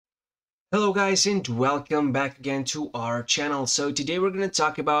Hello guys and welcome back again to our channel. So today we're going to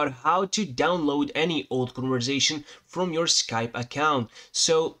talk about how to download any old conversation from your Skype account.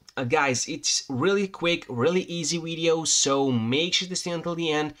 So guys, it's really quick, really easy video, so make sure to stay until the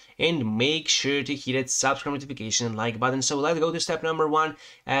end and make sure to hit that subscribe notification and like button. So let's go to step number one.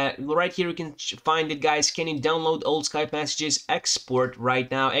 Right here you can find it, guys. Can you download old Skype messages? Export right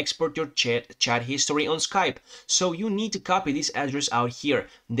now, export your chat history on Skype. So you need to copy this address out here.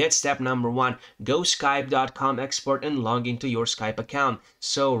 That's step number one. Go skype.com, export and log into your Skype account.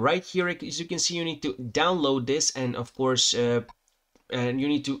 So right here, as you can see, you need to download this, and of course and you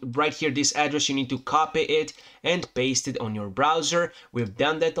need to, right here, this address, you need to copy it and paste it on your browser. We've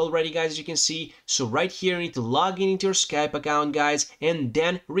done that already, guys, as you can see. So right here, you need to log in into your Skype account, guys, and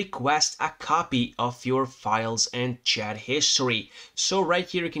then request a copy of your files and chat history. So right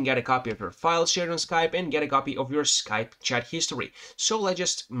here, you can get a copy of your files shared on Skype and get a copy of your Skype chat history. So let's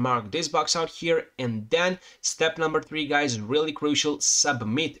just mark this box out here, and then step number three, guys, really crucial: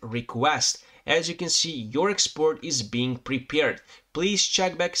 submit request. As you can see, your export is being prepared. Please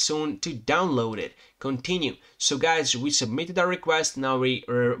check back soon to download it. Continue. So guys, we submitted our request. Now we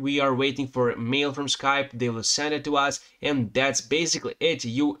are waiting for mail from Skype. They will send it to us, and that's basically it.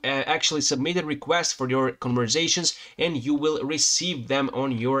 You actually submitted requests for your conversations, and you will receive them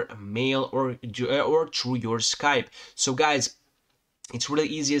on your mail or through your Skype. So guys, it's really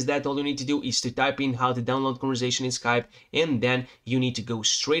easy as that. All you need to do is to type in how to download conversation in Skype, and then you need to go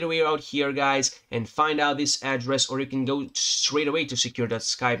straight away out here, guys, and find out this address, or you can go straight away to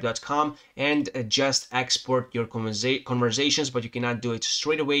secure.skype.com and just export your conversations, but you cannot do it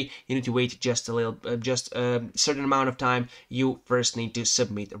straight away. You need to wait just a certain amount of time. You first need to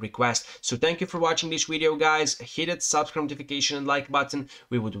submit a request. So thank you for watching this video, guys. Hit that subscribe notification and like button.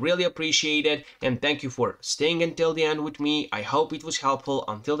 We would really appreciate it, and thank you for staying until the end with me. I hope it was helpful.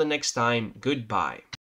 Until the next time, goodbye.